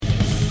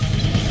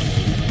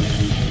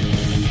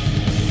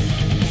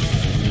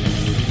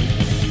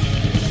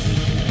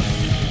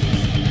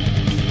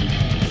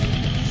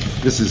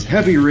This is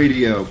Heavy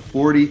Radio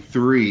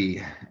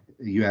 43.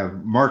 You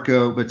have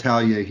Marco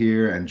Battaglia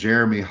here and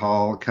Jeremy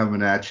Hall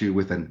coming at you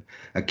with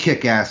a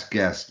kick-ass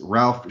guest,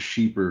 Ralph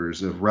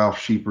Sheepers of Ralph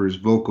Sheepers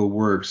Vocal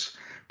Works,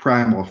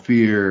 Primal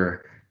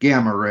Fear,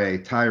 Gamma Ray,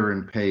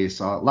 Tyron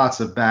Pace, lots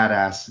of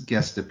badass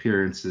guest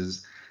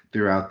appearances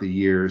throughout the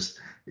years.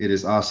 It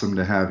is awesome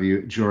to have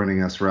you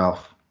joining us,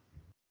 Ralph.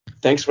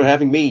 Thanks for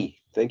having me.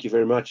 Thank you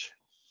very much.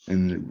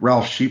 And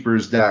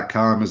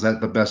ralphsheepers.com, is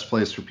that the best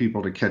place for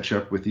people to catch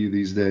up with you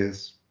these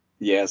days?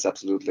 Yes,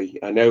 absolutely.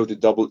 I know the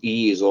double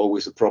E is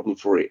always a problem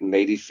for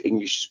native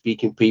English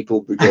speaking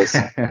people because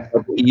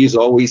double E is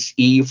always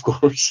E, of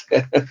course.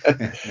 And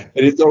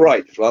it's all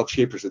right. Ralph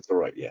Sheepers, it's all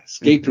right. Yeah.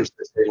 Scapers,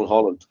 they say in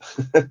Holland.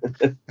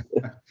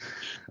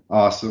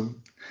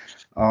 Awesome.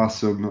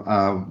 Awesome.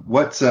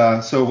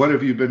 So what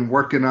have you been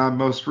working on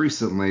most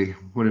recently?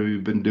 What have you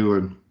been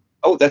doing?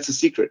 Oh, that's a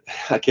secret.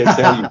 I can't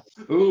tell you.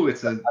 Ooh,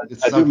 it's I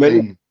do many.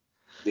 something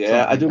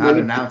Yeah, I do not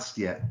many. announced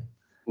yet.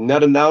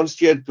 Not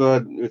announced yet,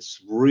 but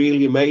it's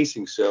really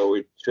amazing. So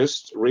it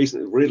just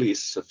recently, really,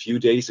 it's a few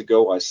days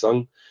ago, I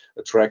sung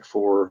a track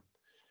for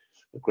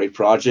a great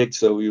project.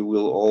 So you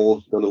will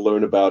all going to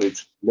learn about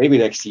it maybe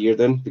next year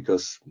then,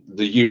 because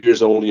the year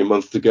is only a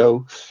month to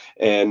go.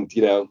 And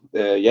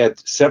yeah,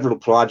 several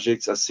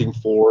projects I sing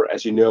for.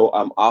 As you know,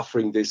 I'm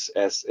offering this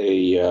as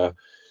a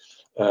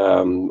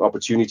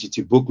opportunity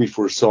to book me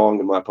for a song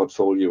in my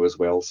portfolio as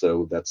well.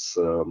 So that's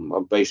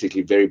I'm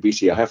basically very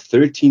busy. I have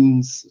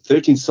 13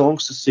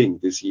 songs to sing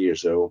this year,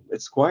 so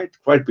it's quite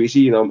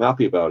busy, and I'm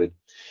happy about it.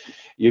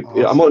 I'm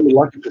Awesome. in a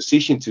lucky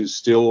position to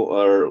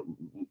still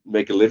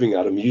make a living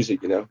out of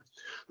music.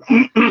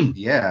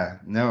 Yeah,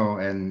 no,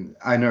 and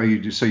I know you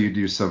do. So you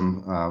do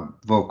some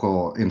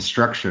vocal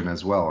instruction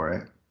as well,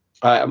 right?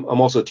 I'm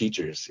also a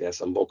teacher.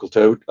 Yes, I'm vocal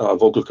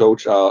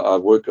coach. I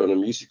work on a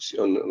music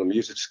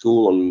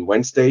school on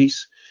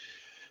Wednesdays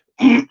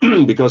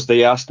because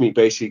they asked me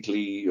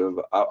basically.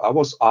 I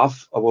was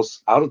off. I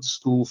was out of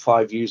school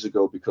 5 years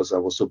ago because I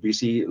was so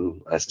busy,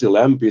 and I still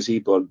am busy.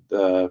 But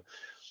the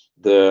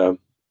the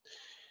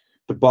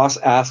boss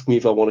asked me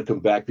if I want to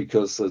come back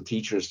because the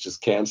teacher has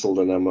just canceled,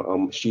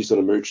 and she's on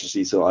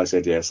emergency. So I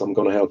said yes. I'm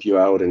going to help you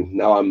out, and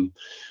now I'm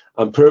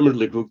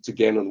permanently booked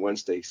again on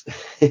Wednesdays.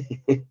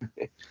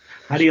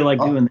 How do you like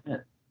Oh, doing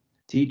that?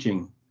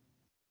 Teaching.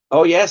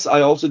 Oh yes,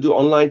 I also do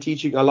online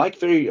teaching. I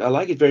like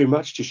it very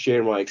much to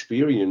share my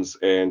experience.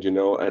 And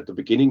at the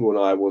beginning when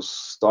I was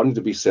starting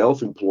to be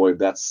self-employed,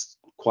 that's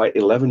quite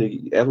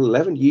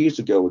 11 years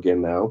ago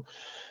again now.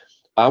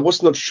 I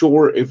was not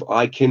sure if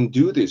I can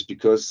do this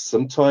because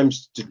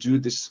sometimes to do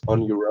this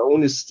on your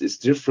own is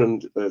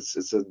different.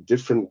 It's a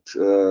different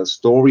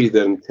story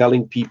than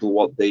telling people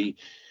what they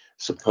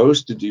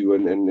supposed to do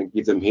and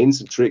give them hints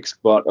and tricks.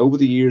 But over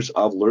the years,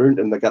 I've learned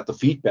and I got the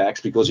feedbacks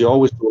because you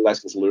always do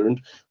lessons learned,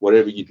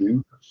 whatever you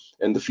do.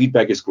 And the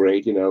feedback is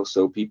great.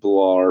 So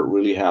people are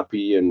really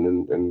happy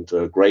and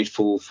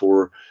grateful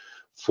for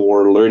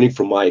learning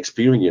from my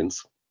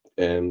experience.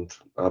 And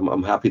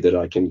I'm happy that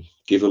I can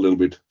give a little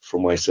bit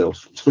from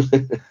myself.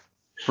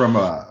 from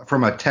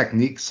a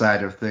technique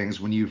side of things,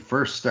 when you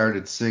first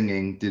started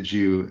singing, did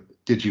you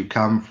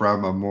come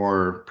from a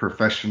more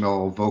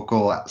professional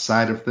vocal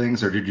side of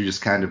things, or did you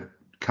just kind of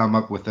come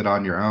up with it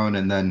on your own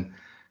and then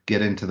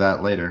get into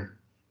that later?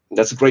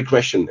 That's a great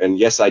question. And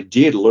yes, I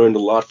did learn a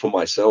lot from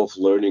myself,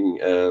 learning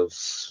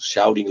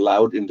shouting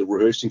loud in the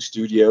rehearsing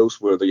studios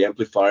where the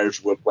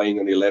amplifiers were playing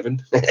on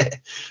 11.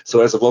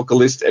 So as a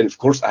vocalist, and of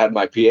course I had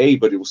my PA,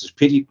 but it was a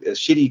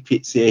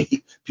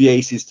shitty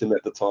PA system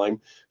at the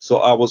time. So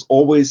I was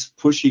always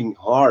pushing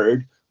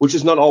hard, which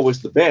is not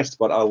always the best,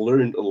 but I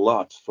learned a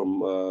lot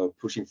from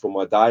pushing from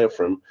my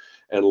diaphragm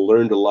and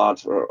learned a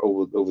lot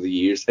over the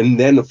years. And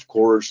then, of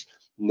course,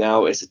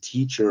 now as a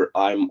teacher,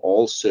 I'm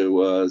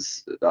also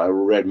I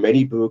read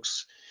many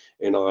books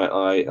and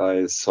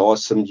I saw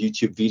some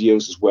YouTube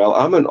videos as well.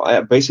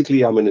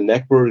 Basically I'm in a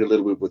network a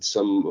little bit with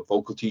some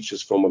vocal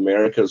teachers from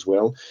America as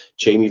well,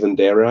 Jamie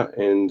Vandera,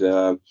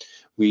 and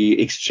we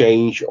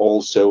exchange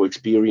also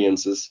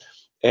experiences.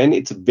 And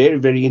it's a very,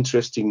 very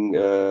interesting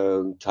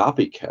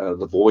topic,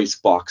 the voice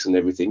box and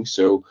everything.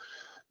 So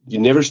you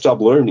never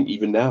stop learning,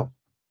 even now.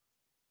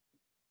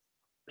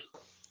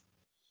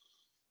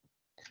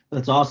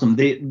 That's awesome.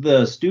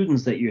 The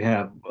students that you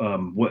have,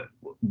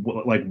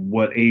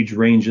 what age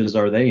ranges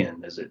are they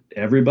in? Is it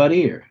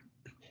everybody or?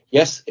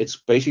 Yes, it's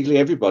basically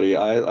everybody.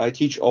 I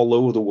teach all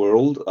over the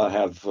world. I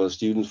have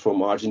students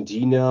from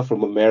Argentina,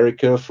 from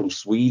America, from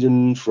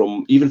Sweden,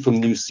 even from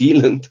New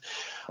Zealand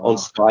on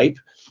Wow. Skype.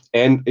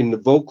 And in the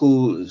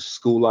vocal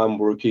school I'm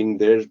working,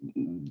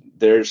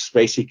 there's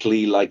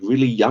basically like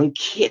really young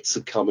kids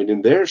are coming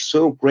in. They're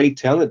so great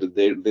talented.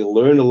 They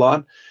learn a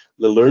lot.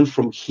 They learn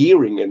from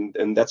hearing,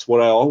 and that's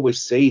what I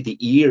always say. The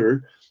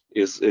ear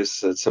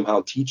is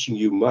somehow teaching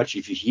you much.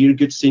 If you hear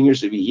good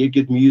singers, if you hear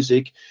good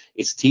music,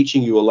 it's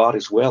teaching you a lot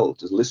as well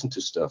to listen to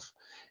stuff.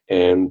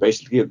 And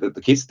basically, the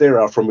kids there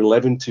are from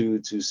 11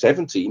 to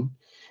 17,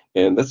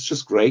 and that's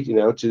just great,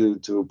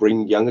 to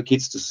bring younger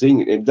kids to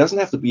sing. It doesn't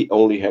have to be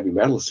only heavy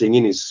metal.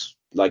 Singing is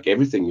like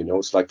everything,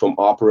 it's like from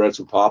opera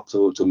to pop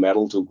to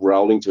metal to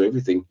growling to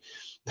everything.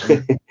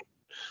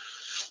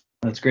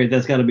 That's great.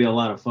 That's got to be a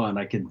lot of fun.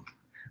 I can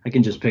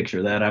just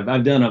picture that.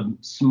 I've done a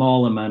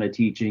small amount of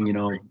teaching.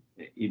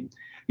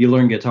 You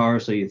learn guitar,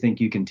 so you think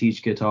you can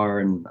teach guitar,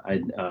 and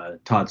I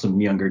taught some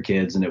younger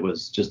kids, and it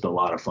was just a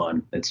lot of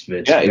fun. It's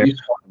Yeah, very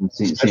fun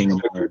seeing them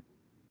learn.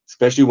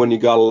 Especially when you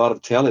got a lot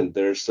of talent.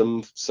 There's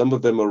some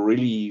of them are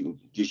really,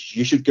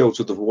 you should go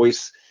to the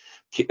voice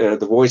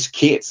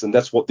kids, and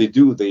that's what they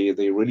do.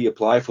 They really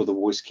apply for the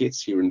voice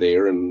kids here and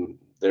there, and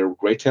they're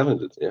great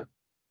talented. Yeah.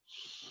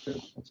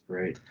 That's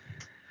great.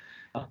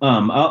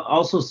 I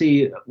also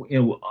see,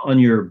 on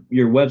your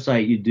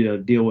website you do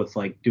deal with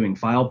like doing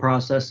file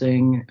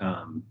processing.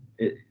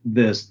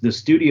 The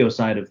studio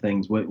side of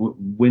things.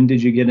 When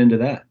did you get into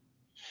that?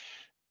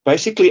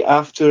 Basically,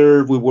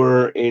 after we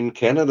were in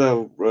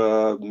Canada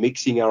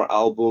mixing our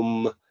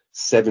album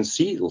Seven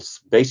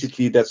Seals.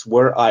 Basically, that's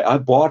where I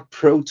bought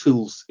Pro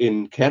Tools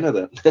in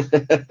Canada.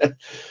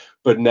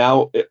 But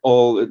now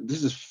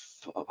this is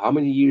how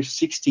many years?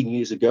 16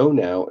 years ago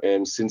now,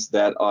 and since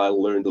that I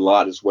learned a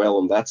lot as well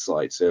on that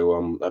side. So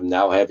I'm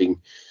now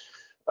having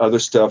other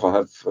stuff. I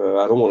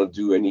don't want to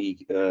do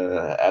any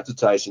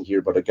advertising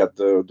here, but I got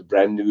the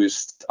brand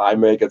newest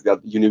iMac. I've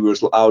got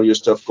Universal Audio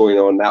stuff going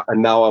on now,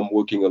 and now I'm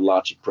working on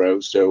Logic Pro.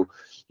 So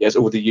yes,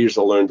 over the years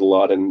I learned a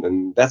lot,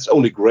 and that's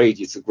only great.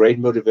 It's a great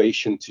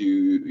motivation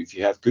if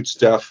you have good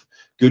stuff,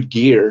 good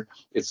gear,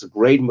 it's a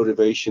great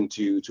motivation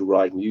to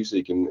write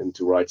music and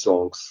to write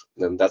songs.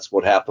 And that's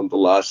what happened the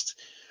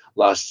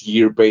last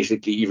year,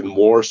 basically, even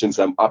more, since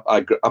I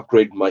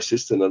upgraded my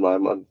system, and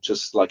I'm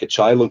just like a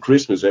child on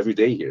Christmas every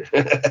day here.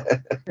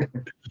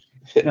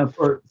 Now,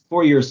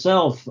 for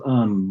yourself,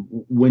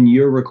 when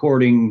you're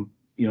recording,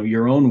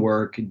 your own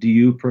work, do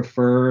you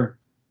prefer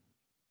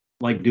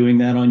like doing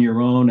that on your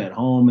own at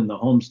home in the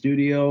home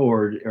studio,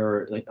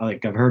 or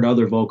like I've heard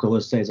other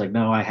vocalists say, it's like,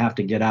 no, I have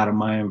to get out of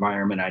my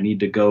environment. I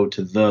need to go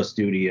to the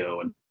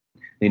studio and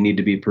they need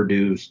to be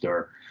produced,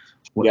 or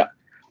what? Yeah.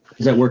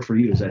 Does that work for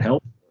you? Does that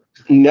help?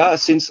 No,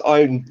 since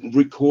I'm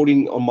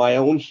recording on my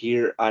own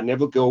here, I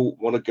never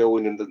want to go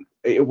in.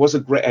 It was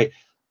a great.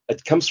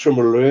 It comes from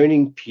a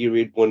learning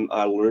period when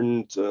I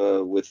learned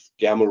with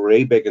Gamma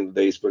Ray back in the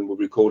days when we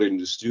recorded in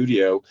the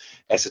studio.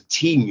 As a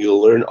team, you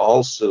learn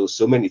also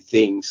so many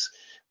things,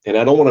 and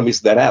I don't want to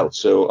miss that out.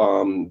 So,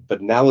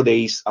 but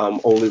nowadays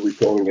I'm only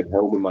recording at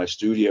home in my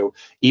studio.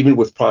 Even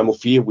with Primal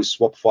Fear, we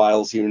swap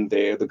files here and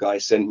there. The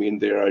guys send me in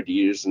their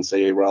ideas and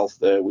say, hey, Ralph,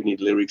 we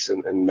need lyrics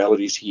and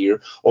melodies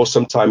here, or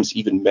sometimes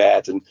even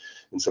Matt and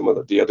some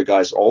of the other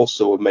guys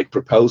also make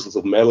proposals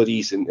of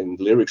melodies and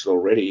lyrics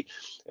already.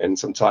 And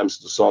sometimes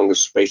the song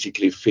is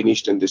basically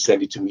finished and they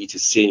send it to me to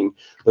sing.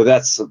 But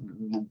that's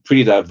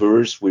pretty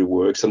diverse. We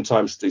work.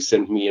 Sometimes they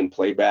send me in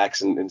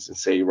playbacks and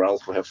say,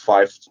 Ralph, we have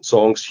 5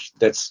 songs.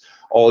 That's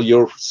all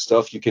your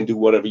stuff. You can do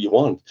whatever you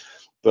want.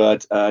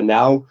 But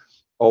now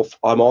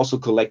I'm also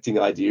collecting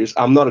ideas.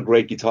 I'm not a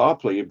great guitar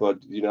player, but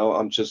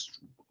I'm just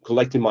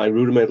collecting my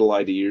rudimental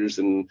ideas,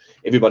 and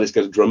everybody's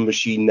got a drum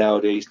machine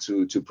nowadays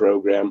to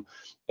program,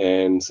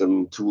 and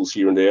some tools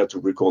here and there to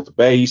record the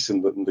bass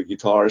and the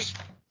guitars.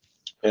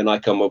 And I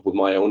come up with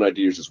my own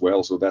ideas as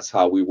well. So that's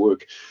how we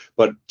work.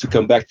 But to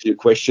come back to your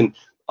question,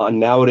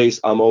 nowadays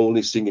I'm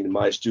only singing in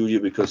my studio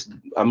because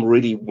I'm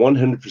really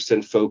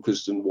 100%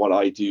 focused on what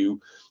I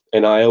do.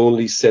 And I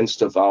only send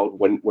stuff out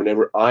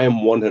whenever I am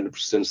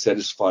 100%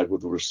 satisfied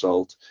with the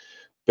result.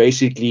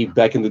 Basically,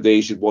 back in the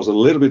days, it was a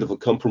little bit of a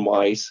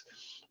compromise.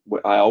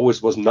 I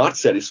always was not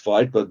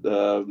satisfied, but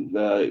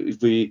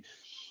if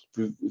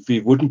we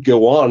wouldn't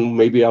go on,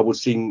 maybe I would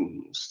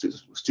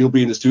still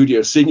be in the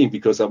studio singing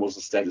because I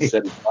wasn't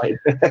satisfied.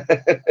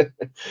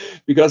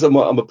 Because I'm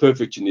a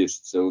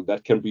perfectionist, so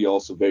that can be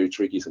also very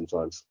tricky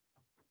sometimes.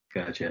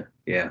 Gotcha.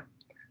 Yeah.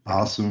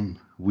 Awesome.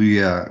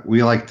 We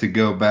like to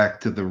go back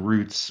to the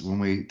roots when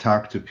we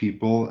talk to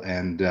people,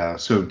 and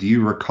so do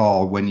you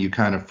recall when you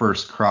kind of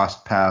first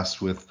crossed paths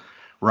with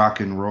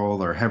rock and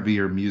roll or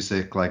heavier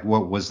music? Like,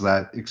 what was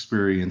that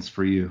experience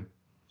for you?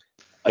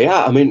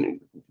 Yeah, I mean,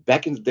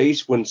 back in the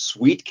days when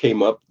Sweet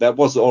came up, that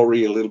was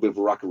already a little bit of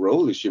rock and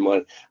roll, as you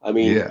might. I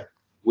mean, yeah.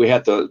 We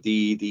had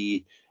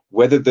the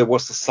whether there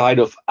was the side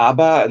of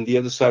ABBA and the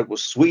other side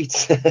was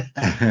Sweet.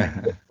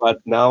 But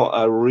now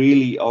I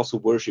really also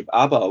worship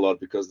ABBA a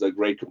lot because they're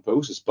great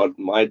composers. But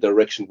my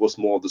direction was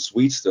more the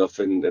Sweet stuff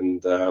and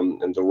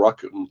the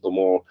rock, the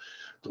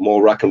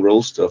more rock and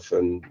roll stuff,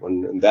 and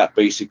that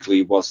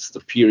basically was the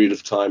period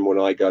of time when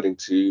I got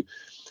into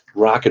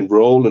rock and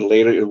roll, and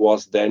later it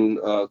was then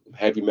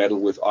heavy metal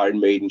with Iron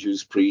Maiden,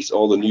 Judas Priest,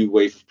 all the new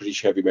wave of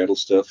British heavy metal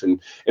stuff,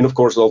 and of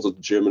course also the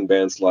German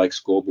bands like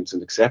Scorpions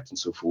and Accept and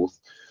so forth.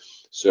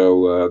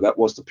 So that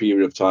was the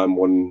period of time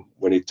when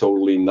it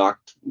totally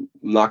knocked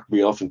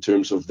me off in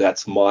terms of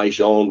that's my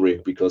genre,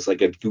 because I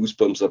get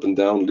goosebumps up and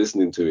down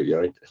listening to it,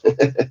 right?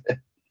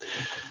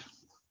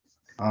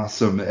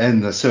 Awesome.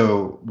 And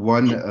so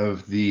one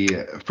of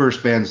the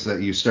first bands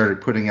that you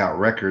started putting out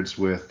records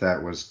with,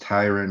 that was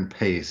Tyran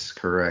Pace,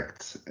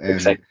 correct? And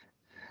exactly.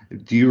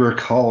 Do you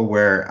recall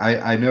where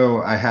I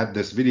know I had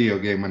this video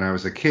game when I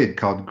was a kid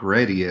called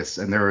Gradius,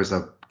 and there was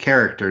a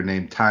character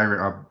named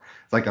Tyron,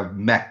 like a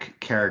mech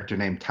character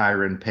named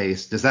Tyron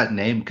Pace. Does that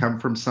name come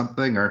from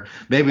something, or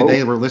maybe Oh,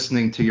 they were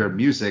listening to your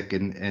music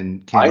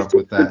and came I up think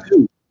with so that?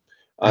 too.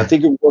 I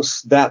think it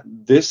was that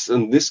this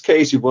in this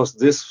case it was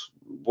this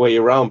way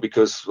around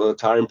because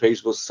Tyrant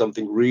Pace was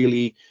something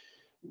really.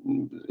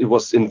 It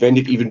was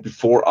invented even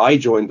before I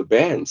joined the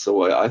band,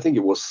 so I think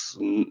it was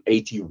in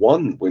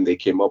 '81 when they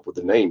came up with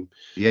the name.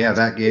 Yeah,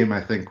 that game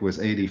I think was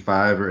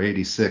 85 or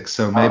 86,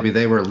 so Uh, maybe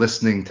they were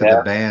listening to the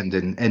yeah, band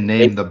and named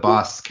maybe, the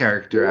boss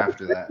character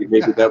after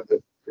maybe that was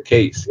the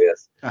case.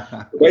 Yes.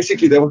 that.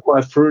 Basically, that was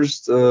my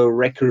first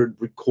record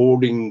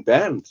recording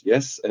band.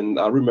 Yes, and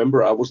I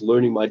remember I was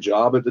learning my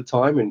job at the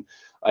time, and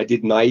I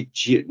did night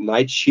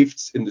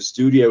shifts in the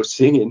studio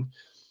singing,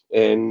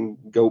 and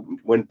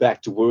went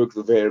back to work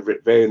the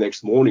very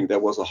next morning.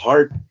 That was a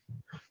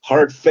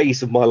hard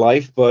phase of my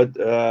life, but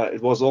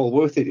it was all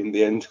worth it in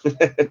the end.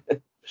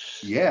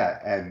 Yeah,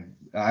 and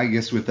I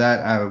guess with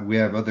that, we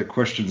have other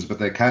questions, but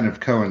they kind of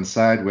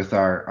coincide with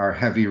our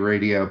heavy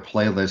radio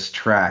playlist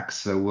tracks.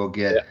 So we'll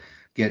Yeah.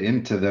 get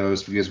into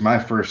those because my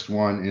first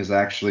one is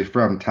actually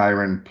from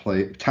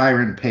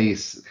Tyron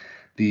Pace.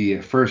 The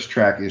first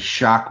track is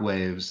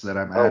Shockwaves that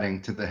I'm Oh,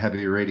 adding to the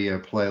heavy radio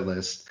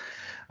playlist.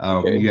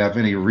 okay. You have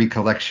any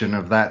recollection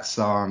of that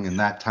song in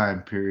that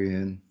time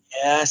period?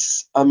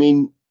 Yes, I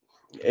mean,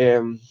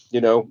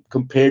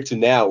 compared to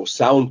now,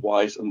 sound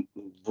wise, I'm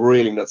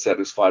really not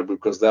satisfied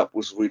because that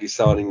was really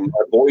sounding.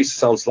 My voice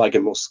sounds like a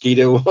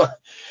mosquito.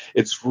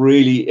 It's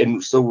really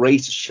and so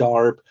razor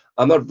sharp.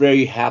 I'm not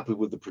very happy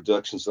with the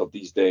productions of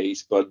these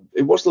days, but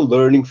it was the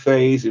learning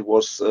phase. It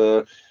was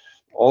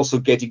also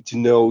getting to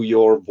know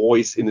your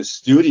voice in the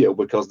studio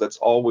because that's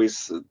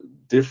always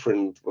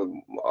different.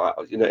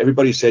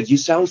 Everybody said you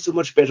sound so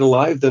much better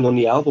live than on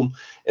the album,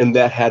 and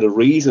that had a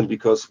reason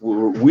because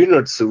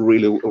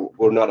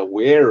we're not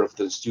aware of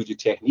the studio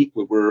technique.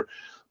 We were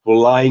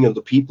relying on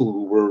the people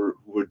who were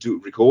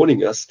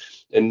recording us,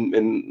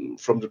 and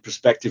from the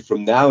perspective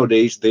from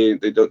nowadays, they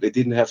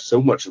didn't have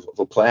so much of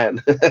a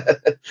plan.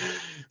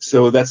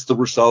 So that's the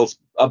results.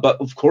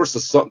 But of course,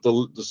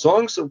 the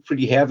songs are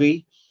pretty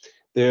heavy.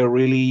 They're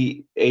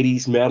really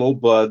 80s metal,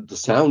 but the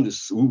sound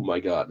is, oh my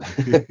God.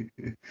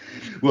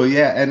 Well,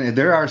 yeah, and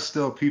there are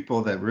still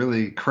people that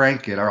really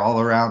crank it all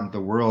around the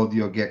world.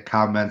 You'll get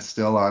comments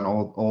still on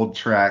old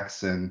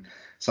tracks, and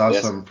saw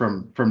Yes. some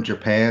from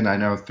Japan. I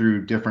know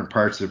through different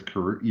parts of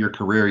your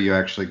career, you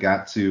actually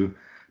got to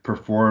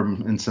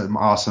perform in some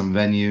awesome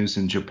venues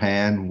in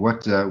Japan.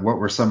 What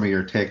were some of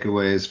your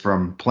takeaways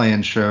from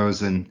playing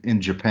shows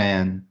in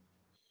Japan?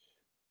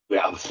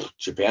 Yeah,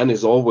 Japan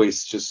is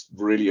always just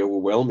really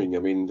overwhelming. I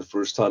mean, the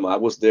first time I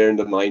was there in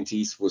the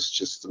 90s was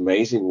just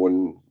amazing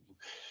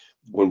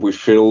when we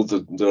filled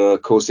the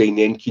Kosei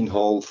Nenkin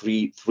Hall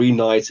three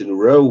nights in a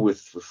row with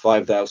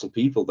 5,000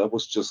 people. That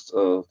was just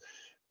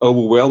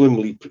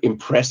overwhelmingly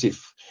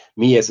impressive.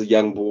 Me as a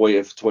young boy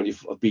of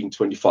being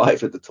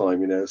 25 at the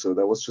time, so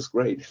that was just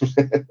great.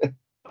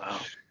 Wow.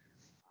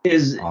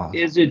 Is Awesome.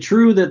 is it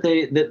true that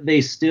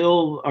they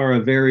still are a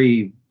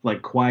very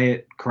like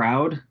quiet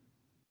crowd?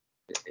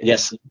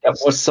 Yes, that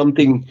was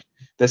something.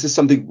 This is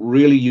something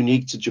really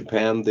unique to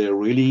Japan. They're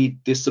really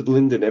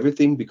disciplined and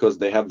everything because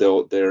they have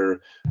the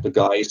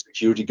guys,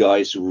 security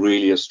guys, who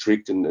really are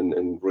strict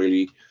and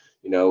really,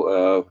 you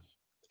know,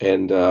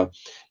 and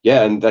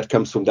yeah, and that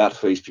comes from that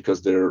phase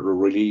because they're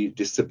really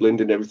disciplined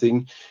and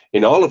everything.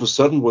 And all of a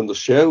sudden, when the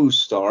show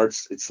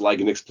starts, it's like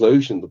an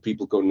explosion. The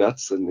people go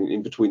nuts and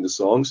in between the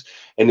songs,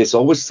 and it's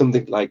always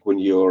something like when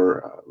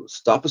you're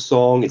stop a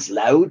song, it's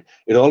loud,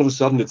 and all of a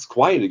sudden it's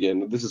quiet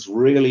again. This is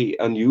really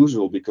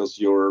unusual because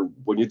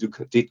when you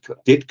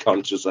did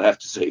concerts, I have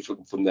to say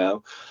from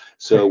now.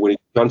 So when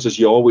it's concerts,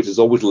 it's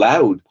always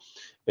loud,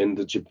 and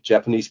the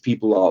Japanese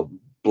people are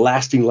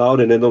blasting loud,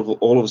 and then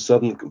all of a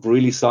sudden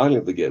really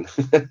silent again.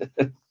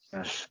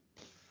 Um,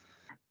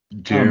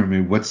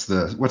 Jeremy, what's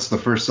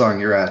the first song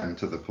you're adding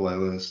to the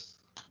playlist?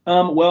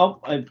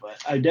 well,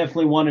 I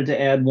definitely wanted to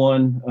add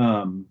one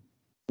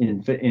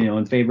in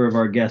favor of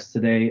our guest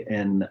today,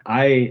 and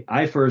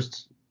I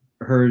first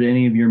heard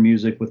any of your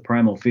music with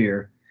Primal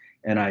Fear,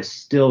 and I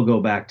still go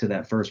back to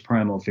that first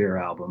Primal Fear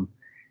album.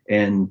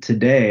 And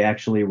today,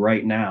 actually,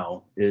 right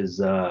now, is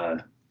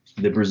the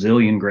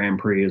Brazilian Grand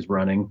Prix is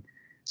running,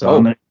 so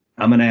Oh,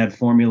 I'm gonna add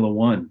Formula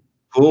One.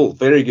 cool,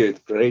 very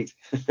good, great.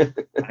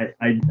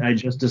 I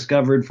just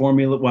discovered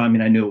Formula. Well, I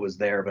mean, I knew it was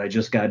there, but I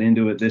just got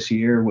into it this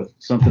year with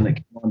something that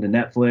came onto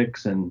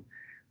Netflix and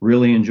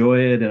really enjoy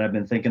it. And I've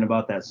been thinking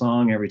about that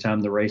song every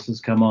time the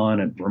races come on.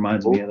 It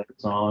reminds me Cool. of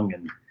that song,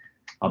 and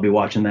I'll be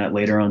watching that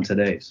later on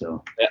today.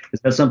 So, Yeah, is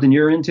that something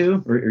you're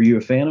into, or are you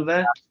a fan of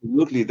that?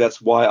 absolutely.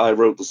 That's why I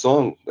wrote the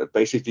song.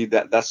 Basically,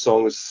 that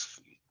song is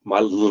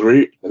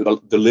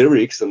the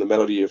lyrics and the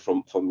melody are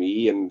from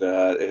me, and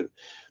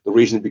the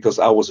reason because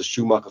I was a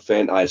Schumacher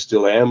fan, I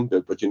still am.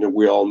 But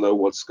we all know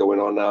what's going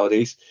on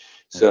nowadays.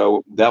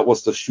 So that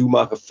was the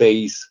Schumacher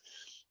phase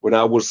when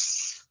I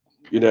was,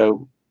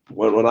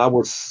 when I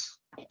was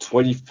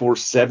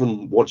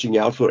 24/7 watching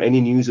out for any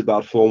news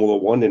about Formula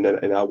One, and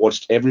I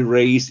watched every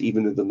race,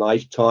 even in the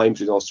night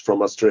times,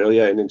 from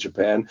Australia and in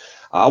Japan.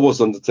 I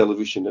was on the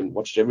television and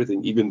watched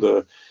everything, even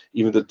the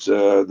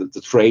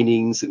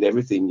trainings and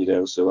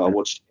everything. So I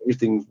watched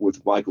everything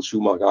with Michael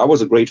Schumacher. I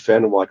was a great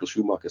fan of Michael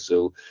Schumacher,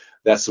 so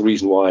that's the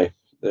reason why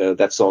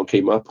that song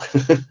came up.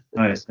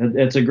 Nice.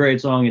 It's a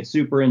great song. It's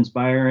super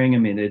inspiring. I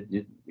mean,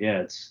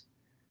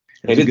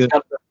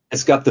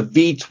 it's got the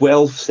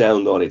V12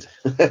 sound on it.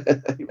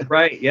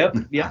 Right. Yep.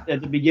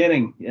 At the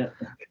beginning. Yeah.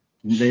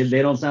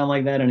 They don't sound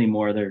like that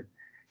anymore. They're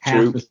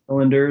half the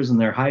cylinders,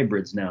 and they're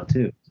hybrids now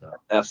too. So.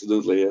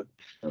 Absolutely.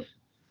 Yeah.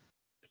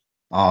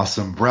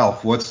 Awesome.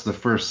 Ralph, what's the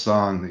first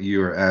song that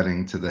you are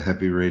adding to the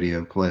Happy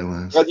Radio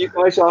playlist? Well, you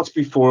guys asked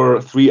me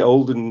for 3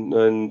 old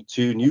and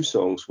 2 new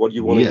songs. What do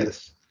you want to do?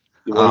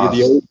 You want to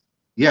get the old?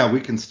 Yeah, we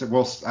can.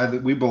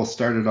 We both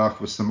started off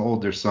with some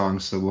older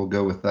songs, so we'll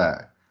go with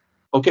that.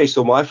 Okay,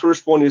 so my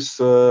first one is,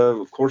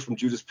 of course, from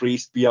Judas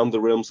Priest, Beyond the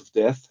Realms of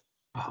Death.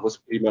 It was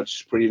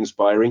pretty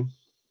inspiring.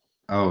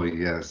 Oh,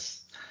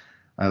 yes.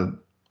 I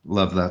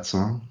love that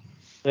song.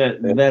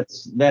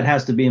 That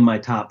has to be in my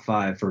top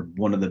 5 for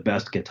one of the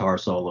best guitar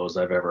solos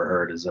I've ever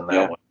heard is in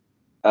that one.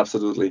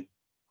 Absolutely.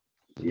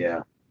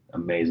 Yeah,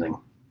 amazing.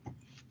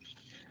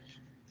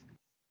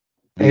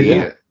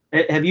 Yeah.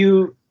 Have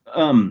you,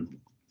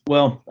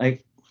 well,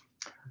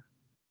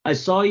 I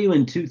saw you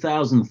in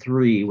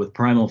 2003 with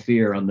Primal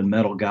Fear on the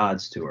Metal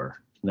Gods tour.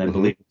 And I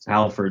believe it's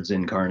Halford's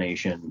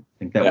incarnation. I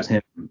think that was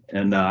him.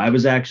 And I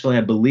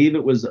believe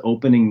it was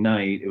opening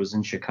night. It was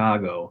in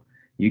Chicago.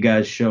 You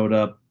guys showed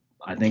up,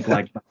 I think,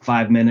 like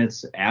 5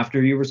 minutes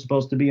after you were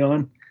supposed to be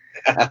on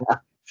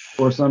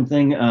or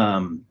something. I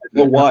don't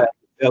know why, I'll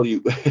tell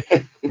you.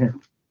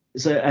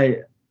 So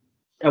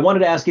I wanted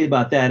to ask you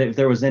about that, if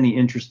there was any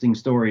interesting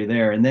story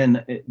there. And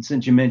then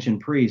since you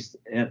mentioned Priest,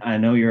 I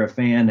know you're a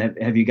fan.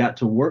 Have you got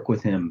to work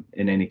with him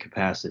in any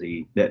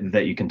capacity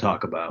that you can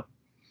talk about?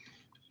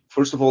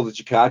 First of all, the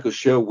Chicago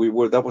show,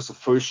 that was the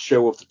first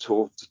show of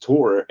the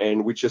tour,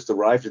 and we just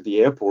arrived at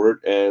the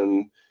airport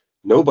and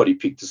nobody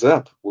picked us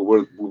up.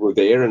 We were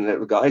there, and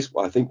the guys,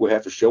 I think we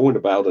have a show in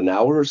about an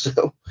hour or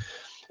so.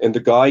 And the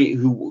guy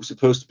who was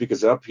supposed to pick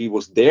us up, he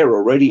was there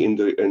already in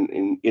the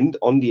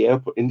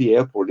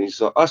airport. And he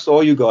said, "I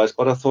saw you guys,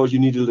 but I thought you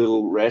needed a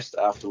little rest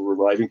after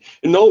arriving."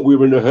 And no, we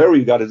were in a hurry.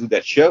 We got to do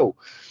that show.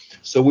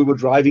 So we were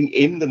driving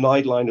in the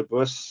Nightliner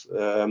bus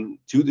to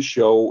the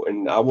show,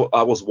 and I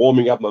was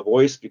warming up my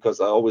voice because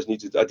I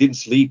didn't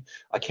sleep.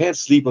 I can't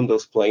sleep on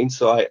those planes,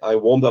 so I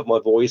warmed up my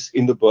voice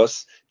in the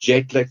bus,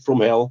 jet lag from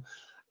hell.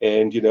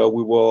 And,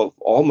 we were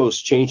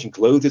almost changing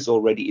clothes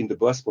already in the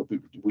bus, but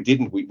we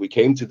didn't. We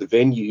came to the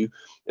venue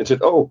and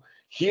said, "Oh,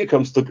 here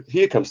comes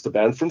the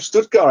band from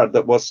Stuttgart."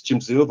 That was Jim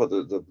Silva,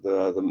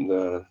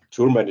 the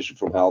tour manager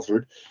from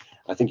Halford.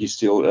 I think he's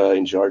still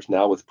in charge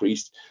now with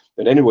Priest.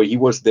 But anyway, he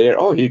was there.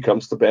 "Oh, here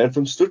comes the band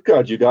from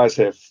Stuttgart. You guys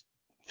have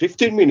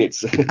 15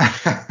 minutes."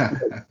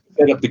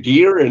 Set up the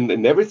gear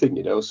and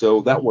everything, So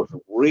that was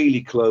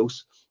really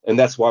close. And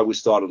that's why we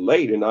started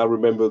late. And I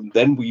remember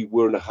then we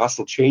were in a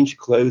hustle, change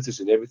clothes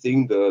and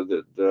everything.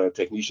 The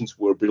technicians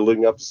were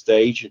building up the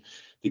stage,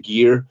 the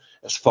gear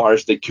as far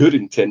as they could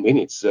in 10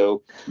 minutes.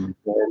 So,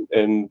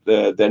 then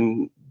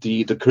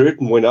the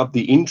curtain went up,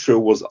 the intro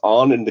was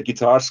on, and the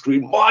guitar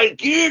screamed, "My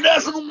gear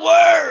doesn't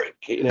work!"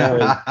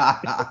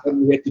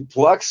 And we had to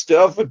plug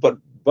stuff,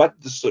 but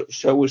the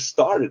show was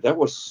started. That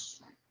was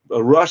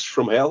a rush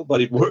from hell,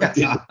 but it worked.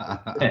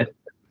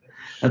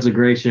 That's a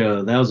great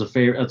show. That was a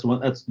favorite.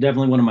 That's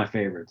definitely one of my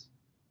favorites.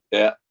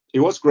 Yeah,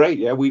 it was great.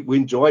 Yeah, we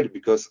enjoyed it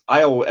because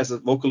as a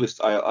vocalist,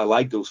 I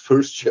like those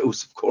first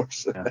shows, of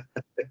course. Yeah.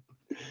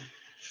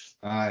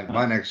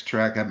 My next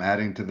track I'm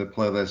adding to the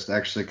playlist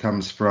actually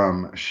comes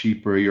from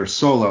Sheeper, your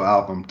solo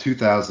album,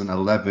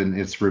 2011.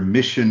 It's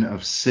Remission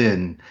of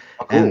Sin.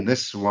 Oh, cool. And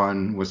this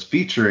one was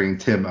featuring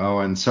Tim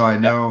Owen. So I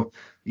know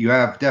you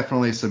have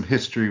definitely some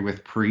history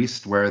with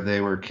Priest where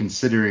they were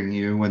considering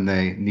you when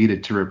they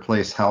needed to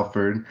replace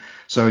Halford.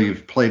 So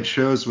you've played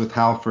shows with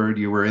Halford.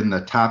 You were in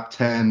the top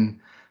 10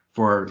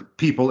 for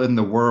people in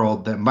the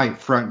world that might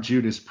front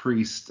Judas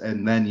Priest.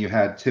 And then you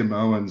had Tim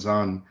Owens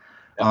on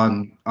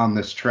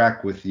this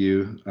track with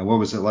you. What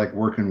was it like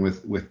working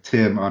with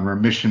Tim on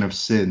Remission of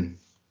Sin?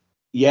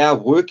 Yeah,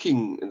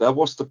 that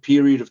was the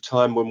period of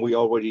time when we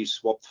already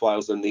swapped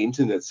files on the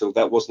internet, so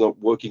that was not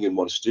working in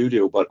one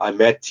studio. But I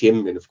met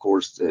Tim, and of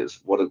course,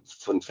 what a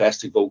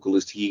fantastic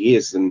vocalist he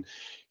is, and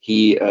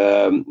he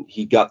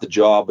got the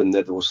job, and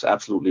that was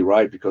absolutely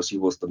right because he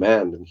was the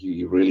man, and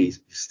he really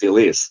still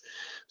is.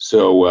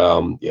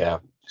 So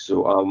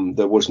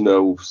there was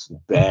no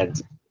bad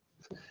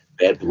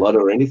blood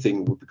or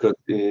anything, because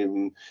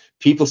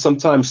people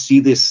sometimes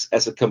see this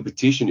as a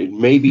competition. It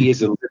maybe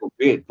is a little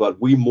bit, but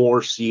we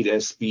more see it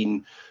as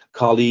being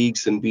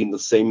colleagues and being the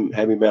same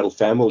heavy metal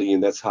family,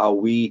 and that's how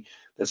we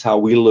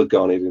look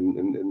on it.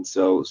 And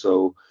so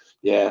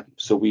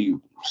we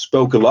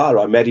spoke a lot.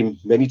 I met him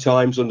many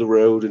times on the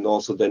road, and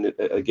also then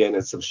again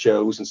at some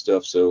shows and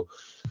stuff. So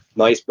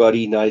nice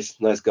buddy, nice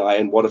guy,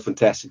 and what a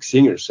fantastic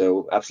singer.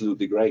 So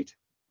absolutely great.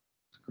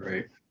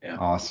 Great. Yeah.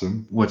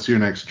 Awesome. What's your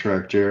next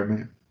track,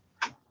 Jeremy?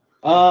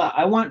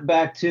 I went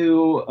back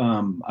to,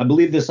 I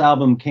believe this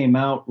album came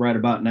out right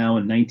about now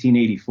in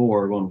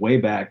 1984, going way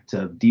back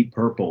to Deep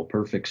Purple,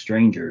 Perfect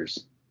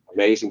Strangers.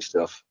 Amazing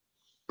stuff.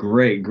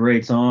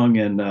 Great song.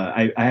 And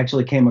I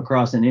actually came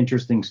across an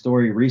interesting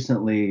story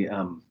recently.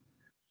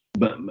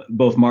 But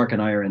both Mark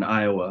and I are in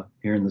Iowa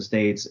here in the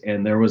States,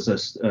 and there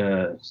was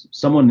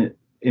someone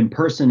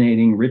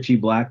impersonating Richie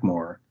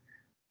Blackmore,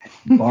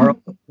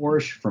 borrowed a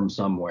Porsche from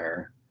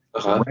somewhere,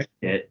 wrecked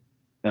it.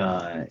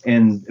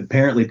 And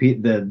apparently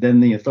then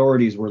the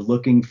authorities were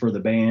looking for the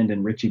band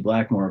and Richie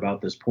Blackmore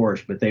about this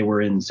Porsche, but they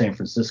were in San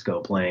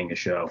Francisco playing a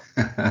show.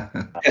 So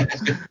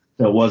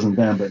it wasn't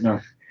them, but no.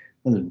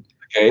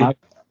 Okay.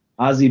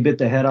 Ozzy bit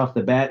the head off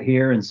the bat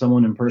here, and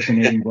someone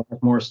impersonating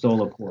Blackmore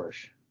stole a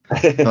Porsche.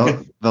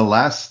 The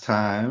last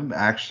time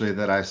actually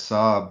that I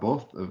saw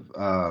both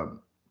of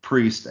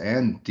Priest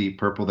and Deep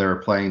Purple, they were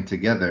playing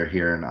together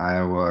here in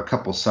Iowa a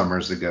couple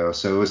summers ago.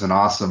 So it was an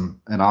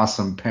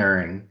awesome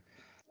pairing.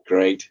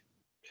 Great.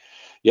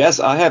 Yes,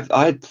 I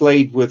had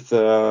played with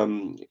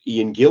Ian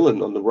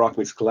Gillan on the Rock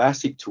Mix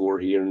Classic tour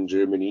here in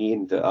Germany,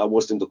 and I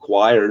was in the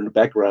choir in the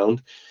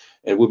background,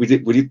 and we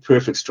did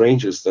Perfect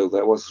Strangers. So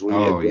that was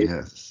really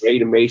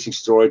great, amazing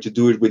story to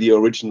do it with the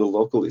original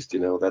vocalist.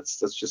 That's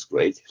just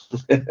great.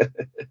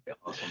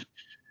 Awesome.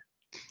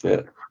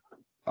 Yeah.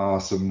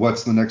 Awesome.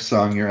 What's the next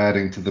song you're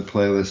adding to the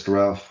playlist,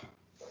 Ralph?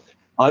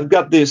 I've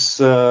got this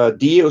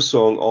Dio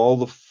song, all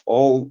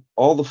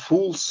the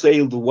fools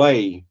sailed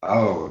away.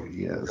 Oh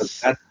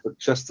yes, that's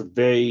just a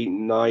very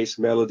nice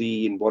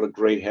melody, and what a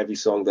great heavy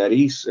song that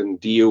is. And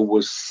Dio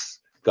was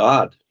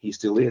God, he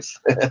still is.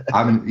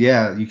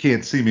 You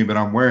can't see me, but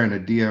I'm wearing a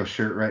Dio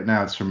shirt right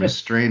now. It's from his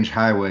Strange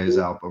Highways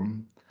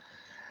album.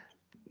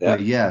 Yeah.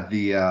 But yeah,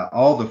 the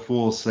all the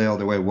fools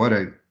sailed away. What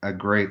a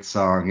great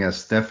song.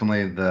 Yes,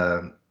 definitely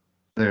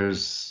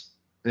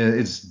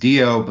it's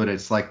Dio, but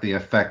it's like the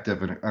effect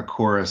of a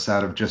chorus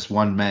out of just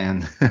one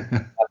man.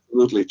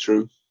 Absolutely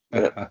true.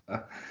 Yeah.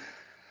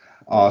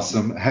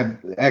 Awesome.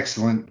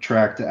 Excellent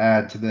track to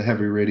add to the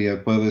Heavy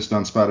Radio playlist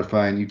on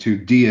Spotify and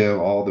YouTube.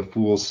 Dio, All the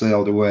Fools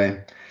Sailed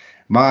Away.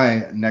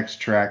 My next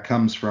track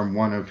comes from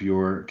one of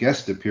your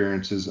guest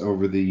appearances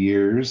over the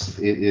years.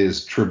 It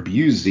is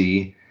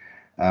Tribuzzi,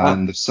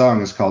 and the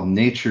song is called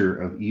Nature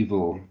of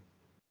Evil.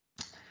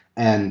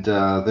 And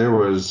there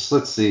was,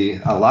 let's see,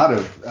 a lot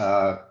of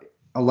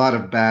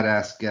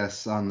badass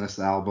guests on this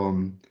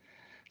album.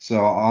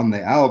 So on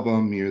the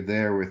album, you're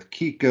there with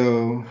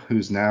Kiko,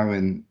 who's now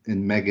in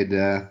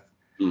Megadeth.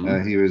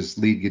 Mm-hmm. He was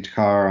lead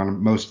guitar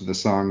on most of the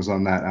songs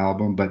on that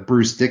album, but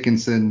Bruce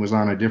Dickinson was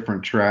on a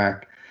different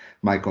track,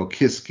 Michael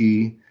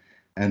Kiske,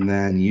 and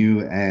then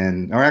you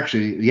and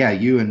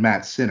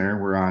Matt Sinner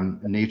were on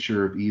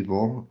Nature of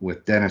Evil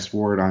with Dennis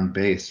Ward on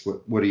bass.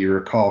 What do you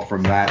recall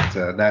from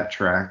that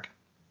track?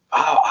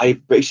 I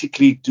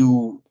basically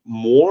do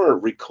more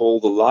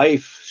recall the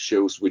live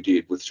shows we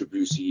did with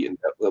Tribuzzi, and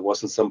that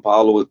was in São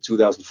Paulo in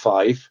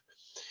 2005.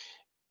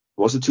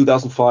 Was it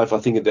 2005? I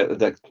think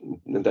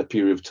in that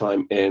period of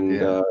time,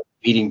 and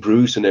meeting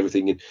Bruce and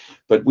everything.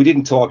 But we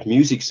didn't talk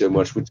music so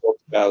much. We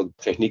talked about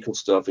technical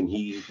stuff, and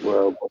he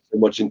was so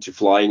much into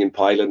flying and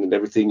pilot and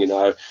everything.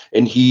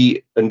 And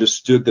he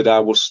understood that I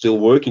was still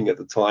working at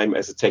the time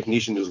as a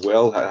technician as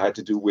well. I had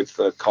to do with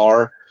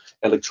car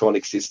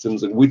electronic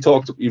systems, and we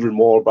talked even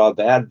more about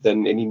that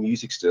than any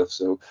music stuff.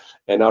 So,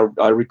 and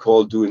I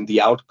recall doing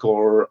the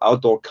outdoor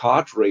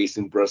kart race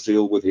in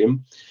Brazil with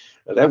him.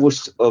 That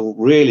was a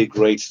really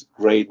great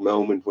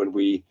moment when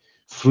we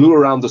flew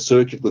around the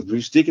circuit with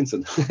Bruce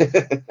Dickinson.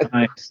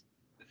 Nice.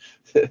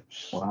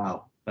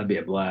 Wow, that'd be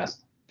a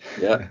blast.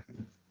 Yeah.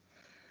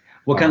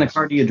 What kind of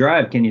car do you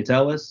drive? Can you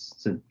tell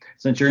us?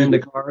 Since you're into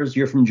cars,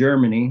 you're from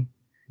Germany.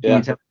 Can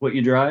you tell us what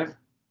you drive?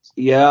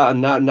 Yeah,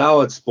 and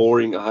now it's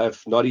boring. I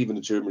have not even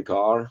a German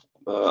car.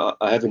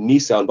 I have a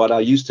Nissan, but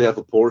I used to have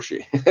a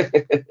Porsche.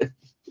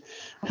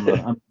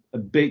 I'm a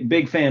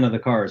big fan of the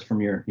cars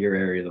from your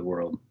area of the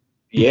world.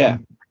 Yeah.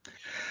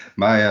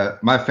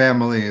 My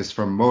family is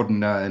from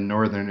Modena in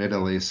northern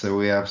Italy, so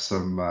we have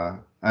some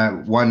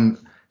one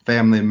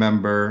family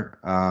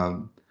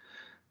member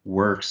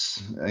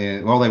works.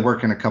 They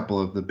work in a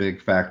couple of the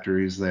big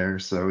factories there,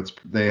 so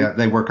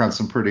they work on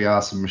some pretty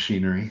awesome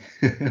machinery.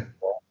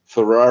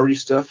 Ferrari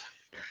stuff.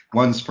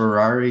 One's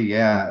Ferrari,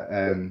 yeah,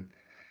 and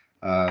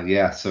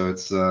so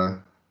it's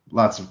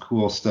lots of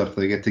cool stuff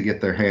they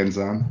get their hands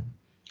on.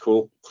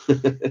 Cool.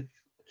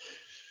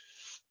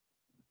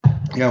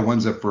 Yeah,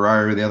 one's a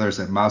Ferrari, the other's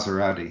a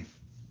Maserati.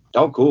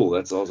 Oh, cool.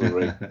 That's also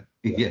great.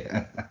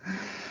 Yeah.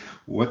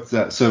 What's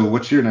that? So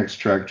what's your next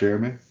track,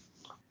 Jeremy?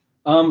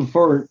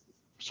 For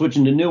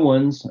switching to new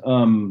ones,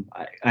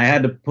 I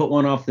had to put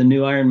one off the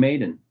new Iron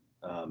Maiden.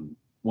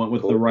 Went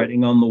with The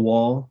Writing on the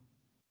Wall,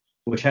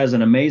 which has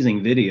an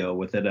amazing video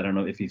with it. I don't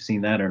know if you've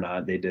seen that or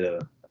not. They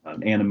did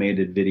an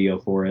animated video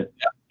for it.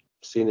 Yeah,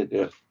 seen it,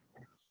 yeah.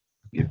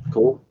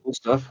 Cool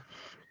stuff.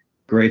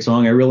 Great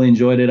song. I really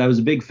enjoyed it. I was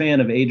a big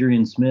fan of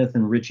Adrian Smith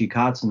and Richie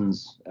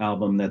Kotzen's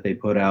album that they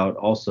put out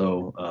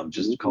also,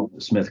 just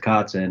called Smith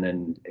Kotzen.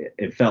 And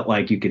it felt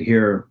like you could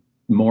hear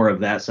more of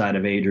that side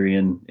of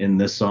Adrian in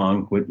this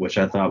song, which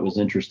I thought was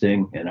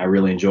interesting. And I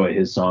really enjoy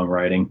his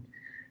songwriting.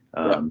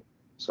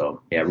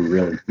 So, yeah, we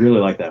really, really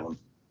like that one.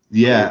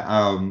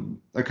 Yeah,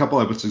 a couple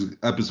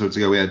episodes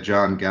ago, we had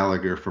John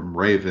Gallagher from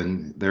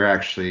Raven. They're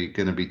actually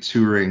going to be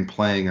touring,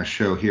 playing a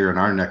show here in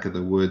our neck of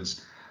the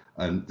woods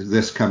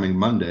this coming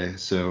Monday.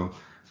 So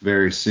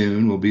very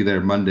soon, we'll be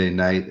there Monday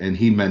night. And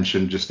he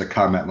mentioned just a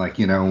comment like,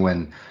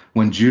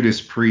 when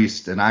Judas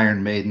Priest and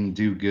Iron Maiden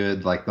do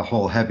good, like the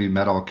whole heavy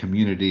metal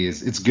community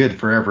it's good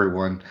for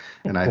everyone.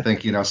 And I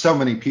think, so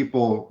many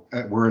people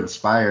were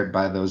inspired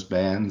by those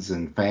bands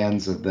and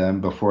fans of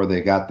them before they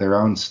got their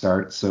own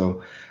start.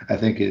 So I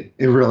think it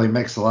really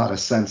makes a lot of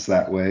sense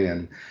that way.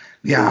 And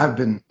yeah, I've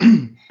been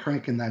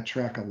cranking that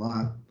track a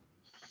lot.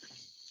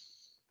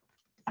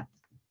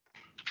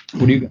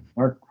 What do you got,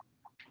 Mark?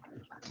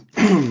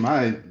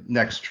 My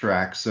next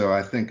track, so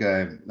I think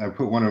I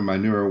put one of my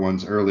newer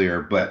ones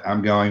earlier, but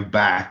I'm going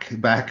back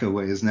a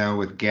ways now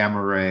with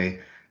Gamma Ray,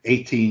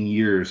 18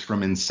 Years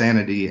from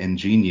Insanity and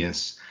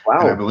Genius. Wow.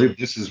 And I believe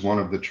this is one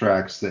of the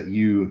tracks that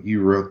you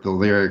wrote the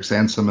lyrics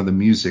and some of the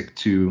music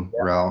to, yeah.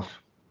 Ralph.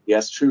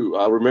 Yes, true.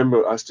 I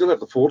remember I still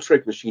have the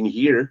 4-track machine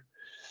here.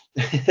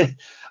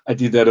 I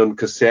did that on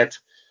cassette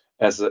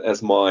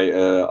as my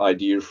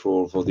idea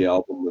for the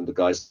album, and the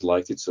guys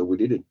liked it, so we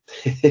did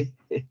it.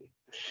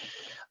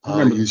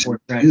 Are you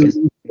satisfied?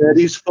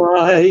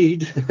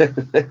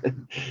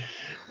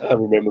 I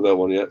remember that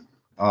one, yeah.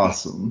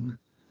 Awesome.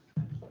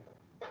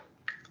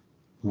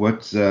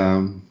 What,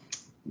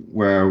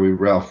 where are we,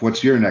 Ralph?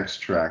 What's your next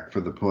track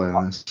for the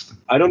playlist?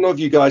 I don't know if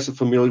you guys are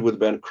familiar with the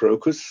band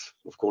Crocus.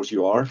 Of course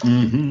you are.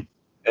 Mm-hmm.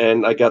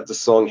 And I got the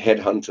song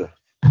Headhunter.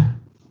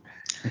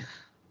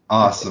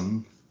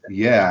 Awesome.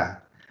 Yeah.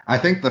 I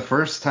think the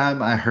first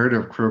time I heard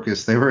of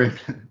Crocus,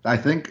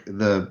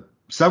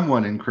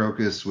 someone in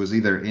Crocus was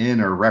either in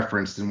or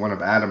referenced in one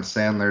of Adam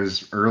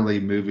Sandler's early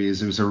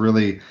movies. It was a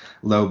really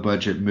low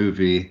budget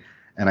movie,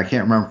 and I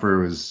can't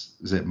remember if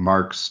is it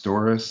Mark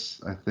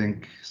Storis, I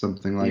think,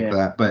 something like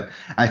that. But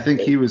I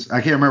think I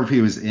can't remember if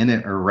he was in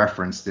it or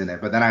referenced in it.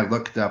 But then I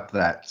looked up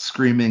that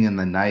Screaming in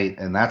the Night,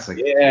 and that's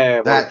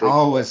that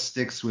always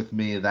sticks with